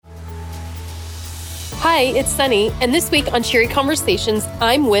Hi, it's Sunny, and this week on Cheery Conversations,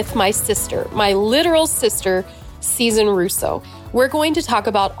 I'm with my sister, my literal sister, Season Russo. We're going to talk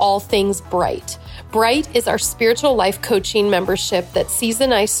about all things Bright. Bright is our spiritual life coaching membership that Season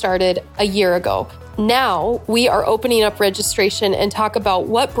and I started a year ago. Now we are opening up registration and talk about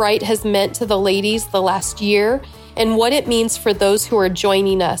what Bright has meant to the ladies the last year and what it means for those who are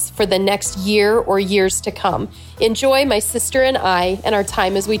joining us for the next year or years to come. Enjoy my sister and I and our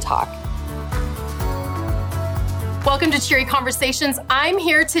time as we talk. Welcome to Cheery Conversations. I'm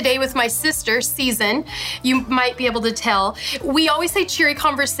here today with my sister, Season. You might be able to tell. We always say Cheery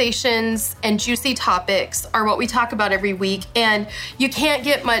Conversations and juicy topics are what we talk about every week, and you can't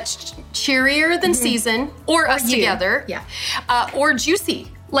get much cheerier than Season or us together. Yeah. Or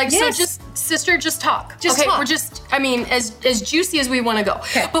juicy. Yes. So just, sister, just talk. Talk. We're just, as juicy as we want to go.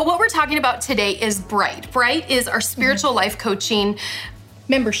 Okay. But what we're talking about today is Bright. Bright is our spiritual life coaching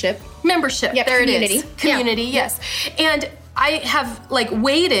Membership. Yep, there community. It is. Community, yes. And I have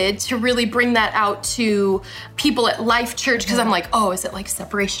waited to really bring that out to people at Life Church because I'm like, oh, is it like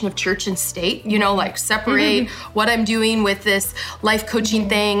separation of church and state? You know, separate what I'm doing with this life coaching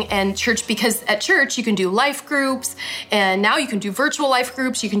thing and church, because at church you can do life groups and now you can do virtual life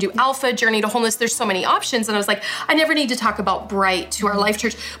groups. You can do Alpha, Journey to Wholeness. There's so many options. And I was like, I never need to talk about Bright to our Life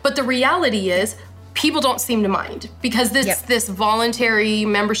Church. But the reality is, people don't seem to mind because this voluntary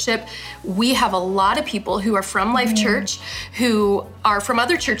membership, we have a lot of people who are from Life Church, who are from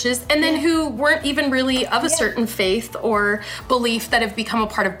other churches, and then who weren't even really of a certain faith or belief that have become a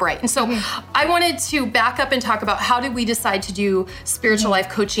part of Bright. And so I wanted to back up and talk about how did we decide to do spiritual life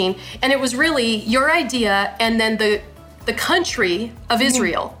coaching. And it was really your idea and then the country of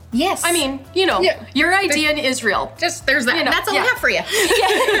Israel. Yes. Your idea in Israel. Just there's that. That's all I have for you.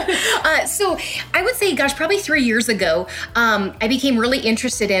 So I would say, probably 3 years ago, I became really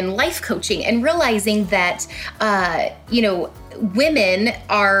interested in life coaching and realizing that, women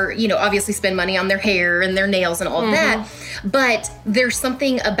are, obviously spend money on their hair and their nails and all of that. But there's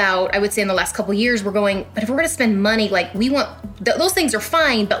something about, I would say in the last couple of years, we're going, but if we're going to spend money, we want, those things are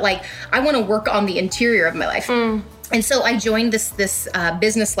fine, but I want to work on the interior of my life. And so I joined this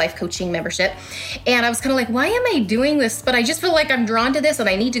business life coaching membership, and I was kind of like, why am I doing this? But I just feel like I'm drawn to this and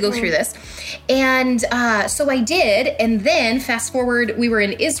I need to go through this. And so I did. And then fast forward, we were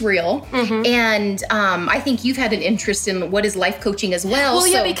in Israel, and I think you've had an interest in what is life coaching as well. Well,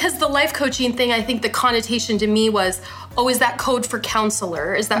 yeah, because the life coaching thing, I think the connotation to me was, oh, is that code for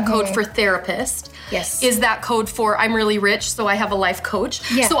counselor? Is that code for therapist? Yes. Is that code for I'm really rich, so I have a life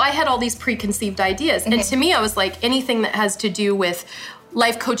coach? Yeah. So I had all these preconceived ideas. And to me, I was like, anything that has to do with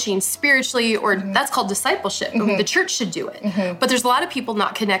life coaching spiritually, or that's called discipleship. The church should do it. But there's a lot of people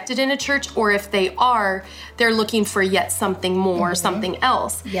not connected in a church, or if they are, they're looking for yet something more, something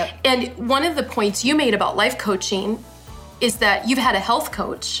else. Yep. And one of the points you made about life coaching is that you've had a health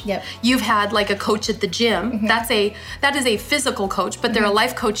coach. Yep. You've had a coach at the gym. That is a physical coach, but they're a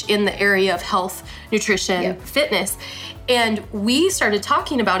life coach in the area of health, nutrition, fitness. And we started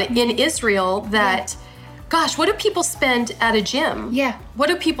talking about it in Israel that, gosh, what do people spend at a gym? Yeah. What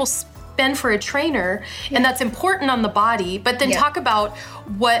do people spend for a trainer? And that's important on the body, but then talk about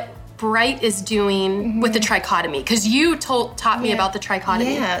what Bright is doing with the trichotomy, because you taught me about the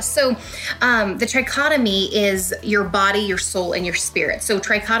trichotomy. Yeah, so the trichotomy is your body, your soul, and your spirit. So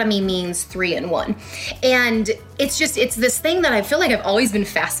trichotomy means 3 in 1. And it's this thing that I feel like I've always been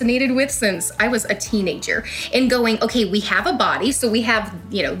fascinated with since I was a teenager, and going, okay, we have a body, so we have,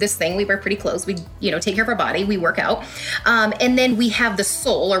 this thing, we wear pretty clothes, we, take care of our body, we work out. And then we have the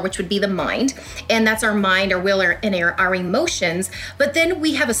soul, or which would be the mind, and that's our mind, our will, and our emotions. But then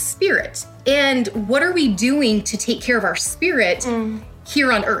we have a spirit. And what are we doing to take care of our spirit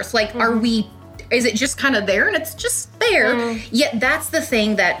here on earth? Is it just kind of there and it's just there? Yet that's the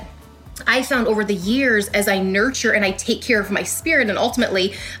thing that I found over the years as I nurture and I take care of my spirit, and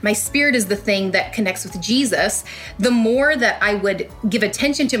ultimately my spirit is the thing that connects with Jesus, the more that I would give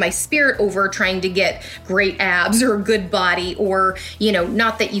attention to my spirit over trying to get great abs or a good body, or,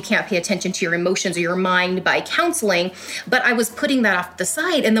 not that you can't pay attention to your emotions or your mind by counseling, but I was putting that off to the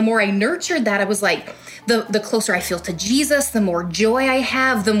side. And the more I nurtured that, I was like, the closer I feel to Jesus, the more joy I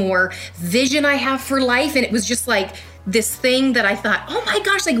have, the more vision I have for life. And it was just this thing that I thought, oh my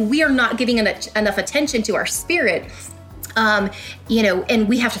gosh, we are not giving enough attention to our spirit. And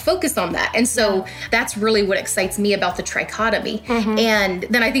we have to focus on that. And so that's really what excites me about the trichotomy. And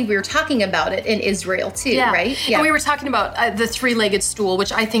then I think we were talking about it in Israel too, right? Yeah. And we were talking about the three-legged stool,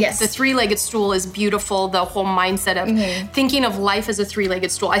 which I think the three-legged stool is beautiful. The whole mindset of thinking of life as a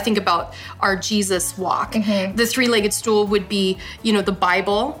three-legged stool. I think about our Jesus walk. The three-legged stool would be, the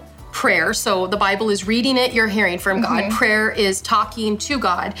Bible, prayer. So the Bible is reading it, you're hearing from God. Prayer is talking to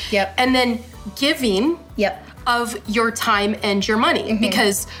God. Yep. And then giving Yep. of your time and your money,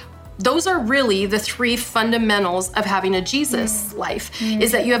 because those are really the three fundamentals of having a Jesus life,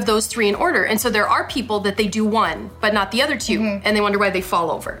 is that you have those three in order. And so there are people that they do one, but not the other two, and they wonder why they fall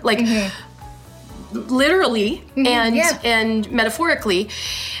over. Like literally and metaphorically.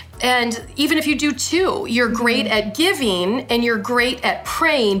 And even if you do two, you're great at giving and you're great at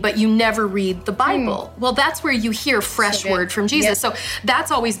praying, but you never read the Bible. Well, that's where you hear fresh word from Jesus. So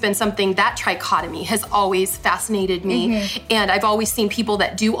that's always been something, that trichotomy has always fascinated me. And I've always seen people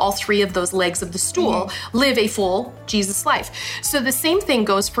that do all three of those legs of the stool live a full Jesus life. So the same thing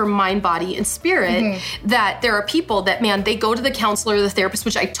goes for mind, body, and spirit, that there are people that, man, they go to the counselor or the therapist,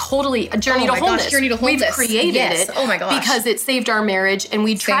 which I totally, Journey to Wholeness. Journey to Wholeness. We've created it because it saved our marriage and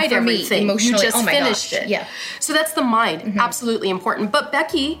we tried everything. You just finished it. Yeah. So that's the mind, absolutely important. But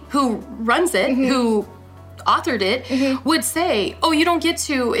Becky, who runs it, who authored it, would say, oh, you don't get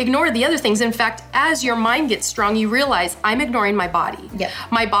to ignore the other things. In fact, as your mind gets strong, you realize I'm ignoring my body. Yep.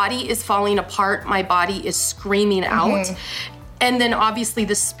 My body is falling apart. My body is screaming out. And then obviously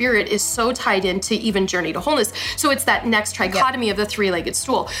the spirit is so tied into even Journey to Wholeness. So it's that next trichotomy of the three-legged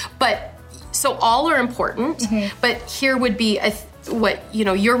stool. But so all are important, but here would be what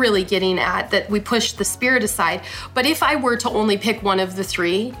you're really getting at, that we push the spirit aside. But if I were to only pick one of the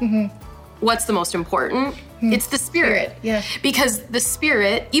three, what's the most important? It's the spirit. Yeah. Because the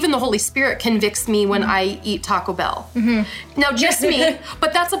spirit, even the Holy Spirit, convicts me when I eat Taco Bell. Now, just me,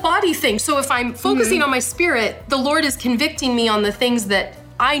 but that's a body thing. So if I'm focusing on my spirit, the Lord is convicting me on the things that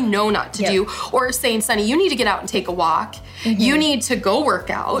I know not to do, or saying, Sonny, you need to get out and take a walk. You need to go work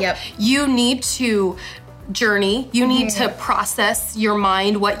out. You need to journey. You need to process your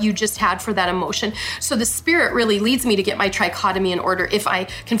mind, what you just had for that emotion. So the spirit really leads me to get my trichotomy in order if I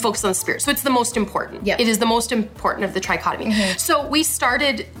can focus on the spirit. So it's the most important. It is the most important of the trichotomy. So we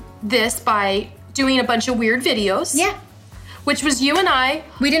started this by doing a bunch of weird videos. Which was you and I.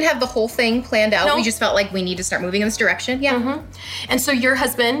 We didn't have the whole thing planned out. We just felt like we need to start moving in this direction. And so your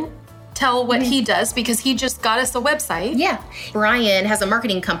husband, tell what he does, because he just got us a website. Brian has a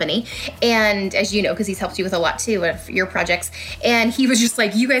marketing company, and as you know, because he's helped you with a lot too of your projects, and he was just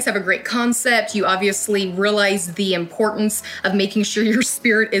like, you guys have a great concept. You obviously realize the importance of making sure your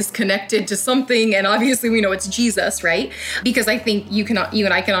spirit is connected to something, and obviously we know it's Jesus, right? Because I think you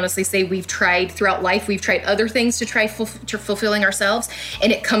and I can honestly say we've tried throughout life, we've tried other things to try fulfilling ourselves,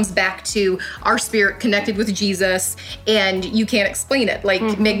 and it comes back to our spirit connected with Jesus, and you can't explain it.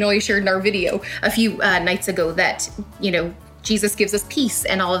 Like Magnolia shared in our video a few nights ago that, Jesus gives us peace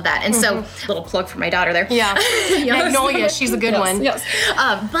and all of that. And so, little plug for my daughter there. Magnolia, she's a good one.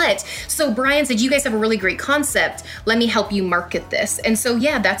 But so Brian said, you guys have a really great concept. Let me help you market this. And so,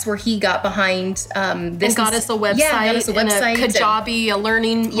 that's where he got behind this. And got us a website, and a Kajabi, a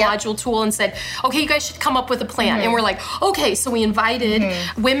learning module tool, and said, okay, you guys should come up with a plan. And we're like, okay. So we invited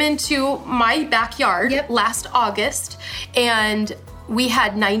women to my backyard last August, and we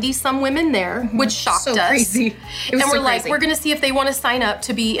had 90-some women there, which shocked us. Crazy. And we're like, we're going to see if they want to sign up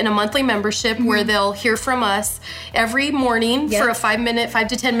to be in a monthly membership where they'll hear from us every morning for a 5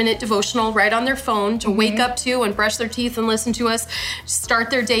 to 10 minute devotional right on their phone to wake up to and brush their teeth and listen to us, start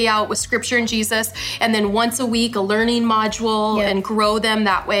their day out with scripture and Jesus, and then once a week a learning module and grow them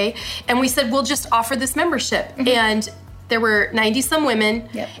that way. And we said, we'll just offer this membership. And there were 90-some women,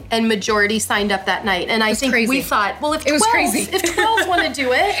 and majority signed up that night. And I think we thought, well, if 12 want to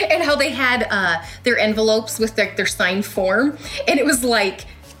do it. And how they had their envelopes with their signed form. And it was like,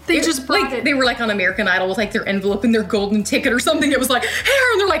 they just brought it. They were like on American Idol with like their envelope and their golden ticket or something. It was like,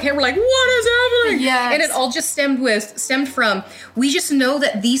 hair, and they're like, hair. We're like, what is happening? And it all just stemmed from, we just know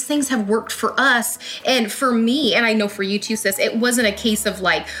that these things have worked for us. And for me, and I know for you too, sis, it wasn't a case of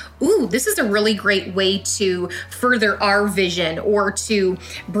like, ooh, this is a really great way to further our vision or to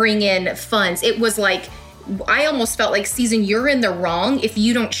bring in funds. It was like, I almost felt like, Season, you're in the wrong if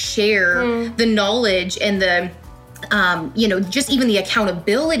you don't share the knowledge and the just even the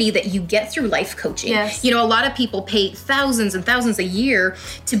accountability that you get through life coaching. A lot of people pay thousands and thousands a year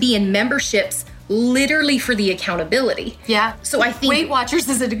to be in memberships literally for the accountability. So I think Weight Watchers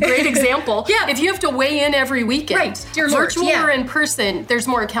is a great example. If you have to weigh in every weekend, virtual or in person, there's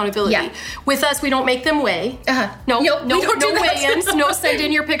more accountability. With us, we don't make them weigh. No weigh-ins, no send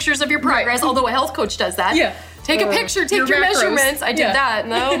in your pictures of your progress, although a health coach does that. Take a picture, take your measurements. I did that.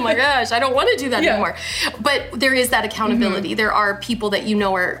 And oh my gosh, I don't want to do that anymore. But there is that accountability. There are people that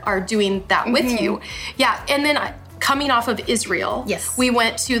are doing that with you. And then coming off of Israel, we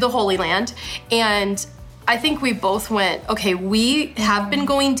went to the Holy Land, and I think we both went, okay, we have been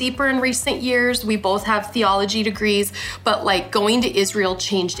going deeper in recent years. We both have theology degrees, but like going to Israel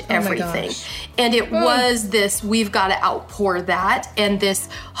changed everything. And it was this, we've got to outpour that, and this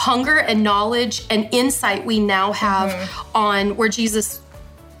hunger and knowledge and insight we now have on where Jesus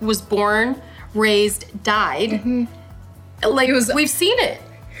was born, raised, died. Like, we've seen it.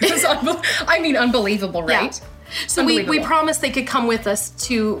 It was unbelievable, right? Yeah. So we promised they could come with us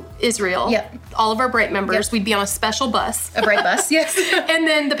to Israel. Yep. All of our Bright members. Yep. We'd be on a special bus. A Bright bus, yes. And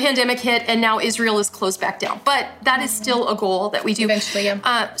then the pandemic hit, and now Israel is closed back down. But that is still a goal that we do. Eventually,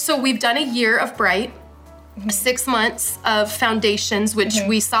 yeah. So we've done a year of Bright. 6 months of foundations, which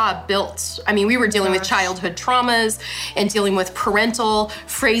we saw built. I mean, we were dealing with childhood traumas and dealing with parental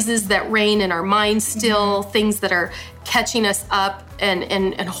phrases that reign in our minds still, things that are catching us up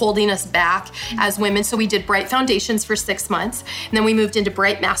and holding us back as women. So we did Bright Foundations for 6 months. And then we moved into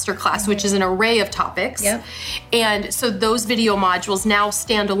Bright Masterclass, which is an array of topics. Yep. And so those video modules now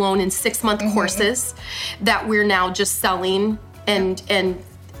stand alone in 6-month courses that we're now just selling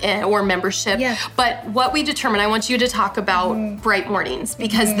or membership. Yeah. But what we determined, I want you to talk about Bright Mornings,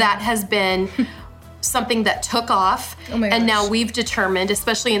 because that has been something that took off. Oh my gosh. And now we've determined,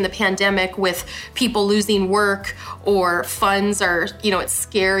 especially in the pandemic with people losing work or funds are, it's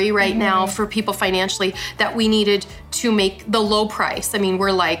scary right now for people financially, that we needed to make the low price. I mean,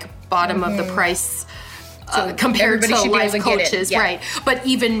 we're like bottom of the price compared to life coaches, right? But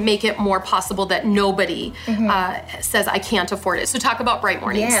even make it more possible that nobody says, I can't afford it. So talk about Bright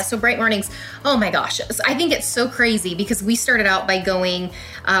Mornings. Yeah, so Bright Mornings, oh my gosh. I think it's so crazy because we started out by going,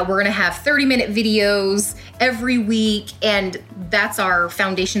 we're going to have 30-minute videos every week, and that's our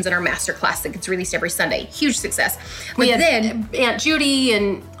foundations and our masterclass that gets released every Sunday. Huge success. We had Aunt Judy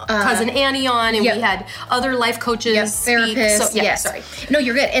and Cousin Annie on, and we had other life coaches, therapists. So, sorry. No,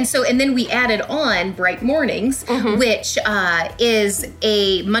 you're good. And then we added on Bright Mornings, which is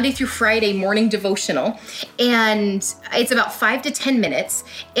a Monday through Friday morning devotional, and it's about 5 to 10 minutes,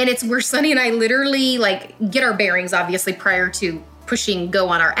 and it's where Sunny and I literally get our bearings, obviously, prior to pushing go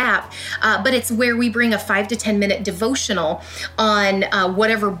on our app, but it's where we bring a 5 to 10 minute devotional on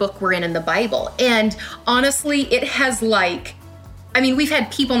whatever book we're in the Bible. And honestly, it has we've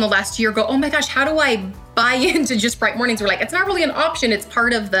had people in the last year go, oh my gosh, how do I buy into just Bright Mornings? We're like, it's not really an option. It's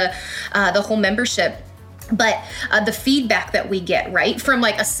part of the whole membership. But the feedback that we get, right, from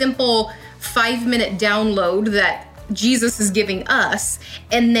a simple 5-minute download that Jesus is giving us,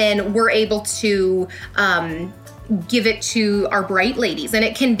 and then we're able to give it to our Bright ladies. And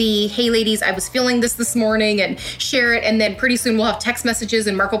it can be, hey ladies, I was feeling this morning, and share it. And then pretty soon we'll have text messages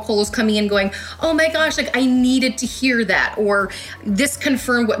and Marco Polo's coming in going, oh my gosh, I needed to hear that, or this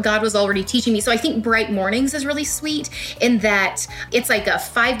confirmed what God was already teaching me. So I think Bright Mornings is really sweet in that it's like a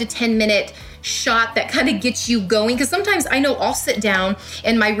 5 to 10 minute shot that kind of gets you going. Because sometimes I know I'll sit down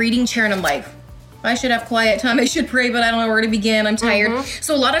in my reading chair and I'm like, I should have quiet time. I should pray, but I don't know where to begin. I'm tired.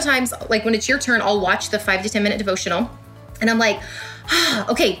 So a lot of times, when it's your turn, I'll watch the 5 to 10 minute devotional, and I'm like,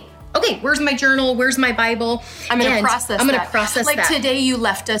 okay, where's my journal? Where's my Bible? I'm going to process that. Like today you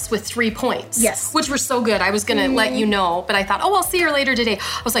left us with 3 points. Yes. Which were so good. I was going to let you know, but I thought, I'll see her later today.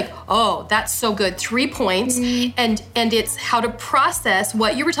 I was like, oh, that's so good. 3 points. And it's how to process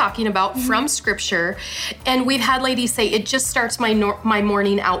what you were talking about from scripture. And we've had ladies say, it just starts my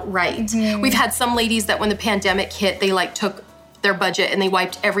morning out right. We've had some ladies that when the pandemic hit, they took their budget and they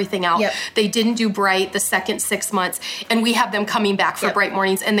wiped everything out. Yep. They didn't do Bright the second 6 months, and we have them coming back for Bright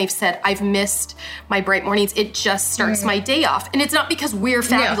Mornings, and they've said, I've missed my Bright Mornings. It just starts my day off. And it's not because we're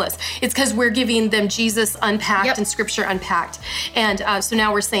fabulous. It's because we're giving them Jesus unpacked and scripture unpacked. And so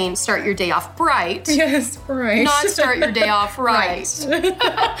now we're saying, start your day off bright. Yes, right. Not start your day off right.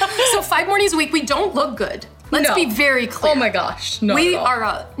 So 5 mornings a week, we don't look good. Let's be very clear. Oh my gosh, no. We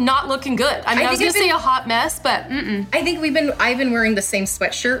are not looking good. I was going to say a hot mess, but I think I've been wearing the same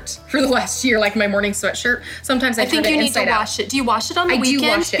sweatshirt for the last year, my morning sweatshirt. Sometimes I think you need to wash it. Do you wash it on the weekend? I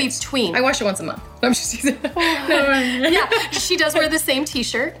do wash it. Between. I wash it once a month. I'm just using it. Yeah, she does wear the same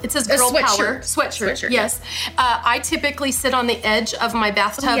t-shirt. It says Girl Power. Sweatshirt, yes. I typically sit on the edge of my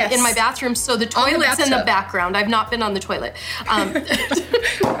bathtub in my bathroom, so the toilet's in the background. I've not been on the toilet.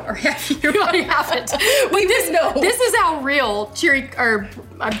 Or have you? I haven't. This is how real Cheery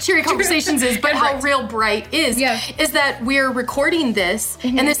Conversations is, but how real Bright is that we're recording this,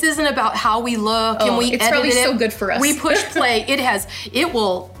 and this isn't about how we look and we edit it. It's probably so good for us. We push play. It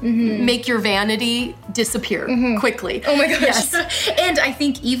will make your vanity disappear quickly. Oh my gosh. Yes. And I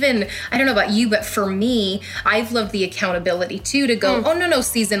think even, I don't know about you, but for me, I've loved the accountability too, to go, oh no,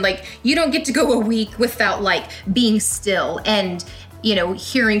 season, you don't get to go a week without being still and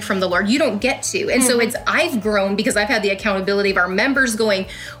hearing from the Lord. You don't get to. And so I've grown because I've had the accountability of our members going,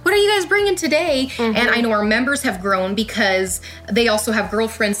 what are you guys bringing today? And I know our members have grown because they also have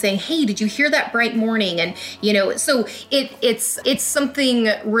girlfriends saying, hey, did you hear that Bright Morning? And, so it's something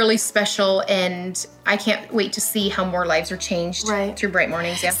really special, and I can't wait to see how more lives are changed through Bright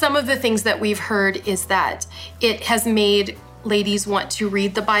Mornings. Yeah. Some of the things that we've heard is that it has made ladies want to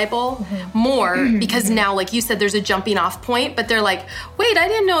read the Bible more because now, like you said, there's a jumping off point, but they're like, wait, I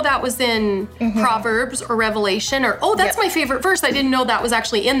didn't know that was in Proverbs or Revelation, or, oh, that's my favorite verse. I didn't know that was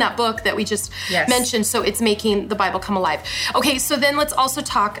actually in that book that we just mentioned. So it's making the Bible come alive. Okay, so then let's also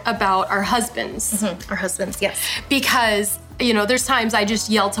talk about our husbands. Our husbands, yes. Because there's times I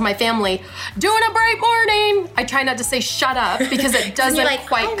just yell to my family, doing a Bright Morning. I try not to say shut up because it doesn't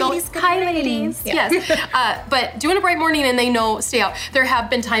quite go. Hi, ladies. Yeah. Yes. But doing a Bright Morning, and they know, stay out. There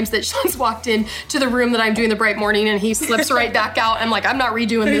have been times that Sean's walked in to the room that I'm doing the Bright Morning, and he slips right back out. I'm like, I'm not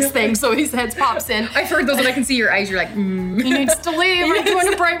redoing this thing. So his head pops in. I've heard those, and I can see your eyes. You're like, He needs to leave. I'm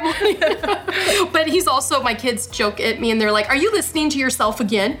doing a Bright Morning. But he's also, my kids joke at me, and they're like, are you listening to yourself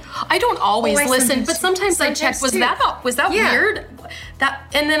again? I don't always listen, but sometimes I check, was that weird?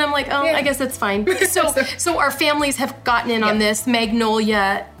 And then I'm like, I guess that's fine. So our families have gotten in on this.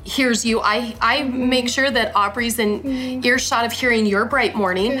 Magnolia hears you. I make sure that Aubrey's in earshot of hearing your Bright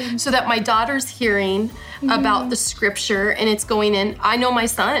Morning so that my daughter's hearing about the scripture and it's going in. I know my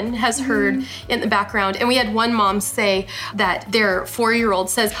son has heard in the background, and we had one mom say that their 4-year-old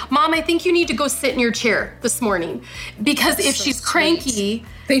says, Mom, I think you need to go sit in your chair this morning, because if she's cranky,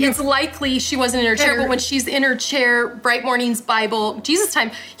 it's likely she wasn't in her chair, but when she's in her chair, Bright Mornings, Bible, Jesus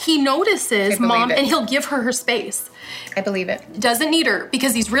time, he notices Mom, and he'll give her space. I believe it. Doesn't need her,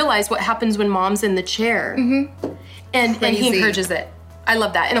 because he's realized what happens when Mom's in the chair, and he encourages it. I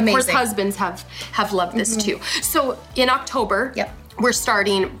love that. And of course, husbands have loved this too. So in October, we're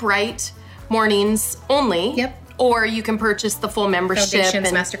starting Bright Mornings only. Or you can purchase the full membership.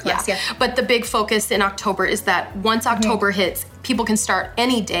 Foundations, Masterclass, But the big focus in October is that once October hits, people can start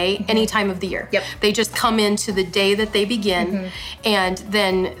any day, any time of the year. They just come into the day that they begin, and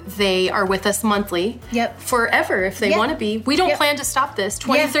then they are with us monthly forever if they want to be. We don't plan to stop this.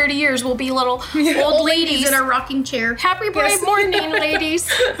 20, 30 years, we'll be little old ladies in our rocking chair. Happy Bright Morning,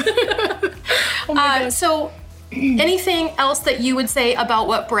 ladies. So anything else that you would say about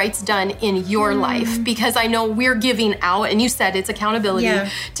what Bright's done in your life? Because I know we're giving out, and you said it's accountability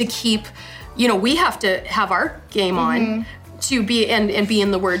to keep, we have to have our game on to be and be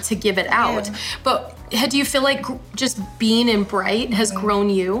in the Word to give it out. But do you feel like just being in Bright has grown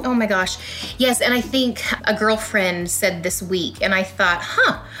you? Oh my gosh. Yes, and I think a girlfriend said this week, and I thought,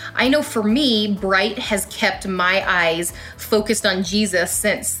 I know for me, Bright has kept my eyes focused on Jesus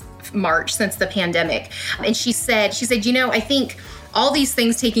since March, since the pandemic. And she said, I think all these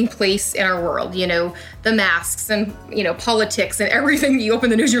things taking place in our world, the masks and, politics and everything, you open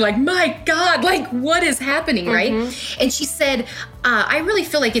the news, you're like, my God, like what is happening, right? And she said, I really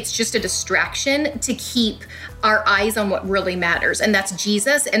feel like it's just a distraction to keep our eyes on what really matters. And that's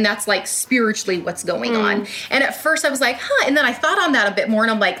Jesus. And that's like spiritually what's going on. And at first I was like, and then I thought on that a bit more,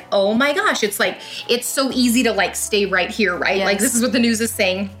 and I'm like, oh my gosh, it's like, it's so easy to like stay right here, right? Like this is what the news is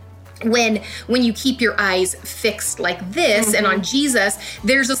saying. When you keep your eyes fixed like this and on Jesus,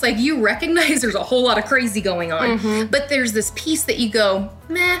 there's this like, you recognize there's a whole lot of crazy going on, but there's this piece that you go,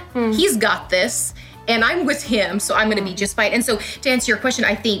 he's got this. And I'm with him, so I'm going to be just fine. And so to answer your question,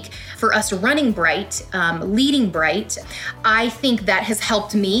 I think for us running Bright, leading Bright, I think that has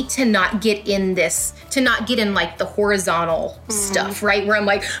helped me to not get in like the horizontal stuff, right? Where I'm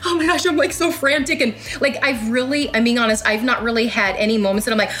like, oh my gosh, I'm like so frantic. And like, I'm being honest, I've not really had any moments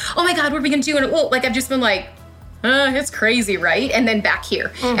that I'm like, oh my God, what are we going to do? And like, I've just been like, it's crazy, right? And then back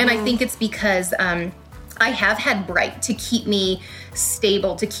here. And I think it's because I have had Bright to keep me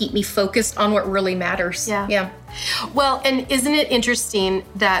stable, to keep me focused on what really matters. Yeah. Well, and isn't it interesting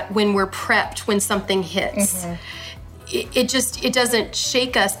that when we're prepped, when something hits, it doesn't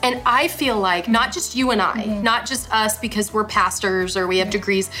shake us. And I feel like not just you and I, not just us because we're pastors or we have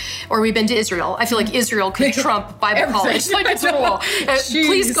degrees or we've been to Israel. I feel like Israel could trump Bible college. Like it's a rule.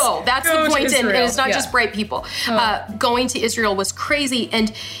 Please go. That's the point. And it's not just bright people. Going to Israel was crazy,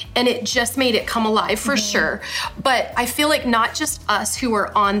 and it just made it come alive for sure. But I feel like not just us who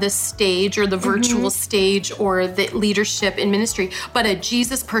are on the stage or the virtual stage or the leadership in ministry, but a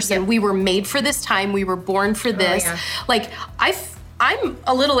Jesus person. We were made for this time. We were born for this. Like I'm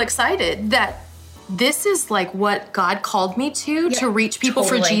a little excited that this is like what God called me to reach people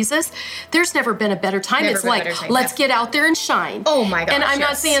for Jesus, there's never been a better time. It's like, let's get out there and shine. Oh my gosh. And I'm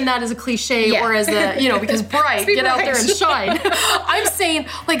not saying that as a cliche or as a, because bright, get out there and shine. I'm saying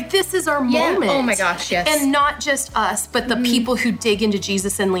like, this is our moment. Oh my gosh, yes. And not just us, but the people who dig into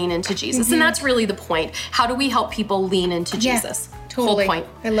Jesus and lean into Jesus. And that's really the point. How do we help people lean into Jesus? Totally. Whole point.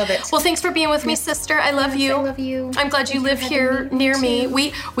 I love it. Well, thanks for being with me, sister. I love you. I love you. I'm glad you live here near me.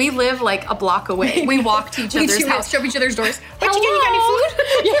 We live like a block away. We walk to each other's house. Show each other's doors. Hello. You got any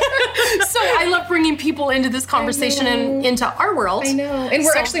food? So I love bringing people into this conversation and into our world. I know. And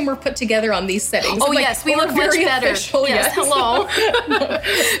we're actually more put together on these settings. Oh, yes. We look much better. Official, yes. Hello.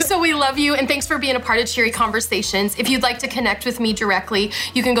 So we love you. And thanks for being a part of Cheery Conversations. If you'd like to connect with me directly,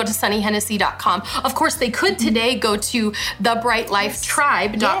 you can go to sunnyhennessy.com. Of course, they could today go to thebrightlifetribe.com.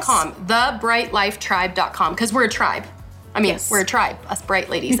 Thebrightlifetribe.com, because we're a tribe. I mean, we're a tribe, us bright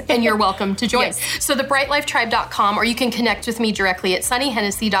ladies, and you're welcome to join. So thebrightlifetribe.com, or you can connect with me directly at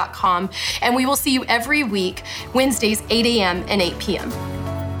sunnyhennessy.com, and we will see you every week, Wednesdays, 8 a.m. and 8 p.m.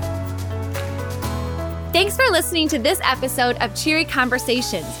 Thanks for listening to this episode of Cheery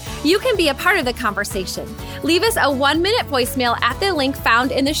Conversations. You can be a part of the conversation. Leave us a 1-minute voicemail at the link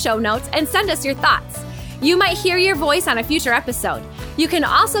found in the show notes and send us your thoughts. You might hear your voice on a future episode. You can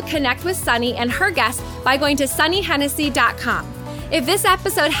also connect with Sunny and her guests by going to sunnyhennessy.com. If this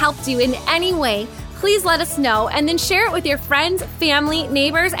episode helped you in any way, please let us know and then share it with your friends, family,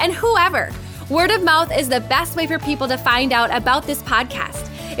 neighbors, and whoever. Word of mouth is the best way for people to find out about this podcast.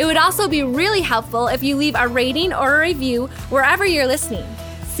 It would also be really helpful if you leave a rating or a review wherever you're listening.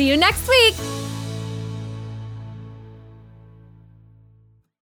 See you next week.